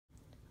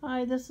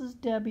Hi, this is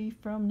Debbie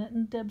from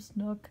Knittin' Deb's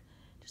Nook.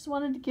 Just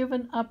wanted to give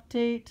an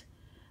update.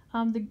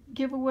 The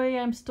giveaway,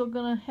 I'm still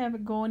going to have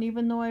it going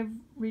even though I've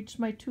reached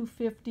my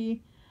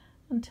 250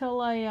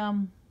 until I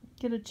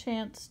get a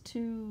chance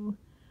to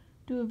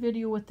do a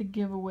video with the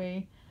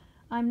giveaway.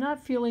 I'm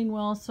not feeling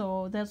well,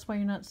 so that's why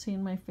you're not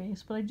seeing my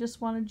face, but I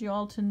just wanted you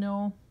all to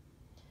know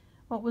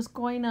what was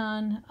going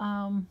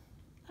on.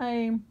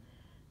 I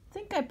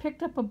think I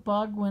picked up a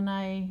bug when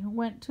I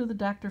went to the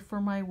doctor for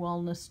my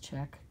wellness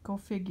check. Go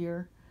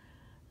figure.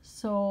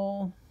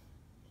 So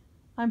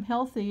I'm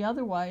healthy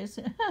otherwise.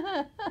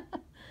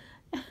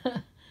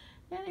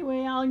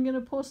 Anyway, I'm going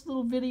to post a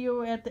little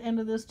video at the end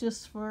of this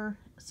just for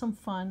some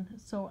fun.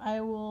 So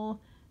I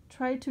will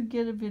try to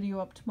get a video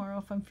up tomorrow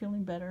if I'm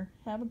feeling better.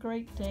 Have a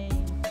great day.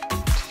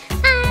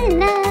 I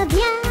love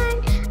you.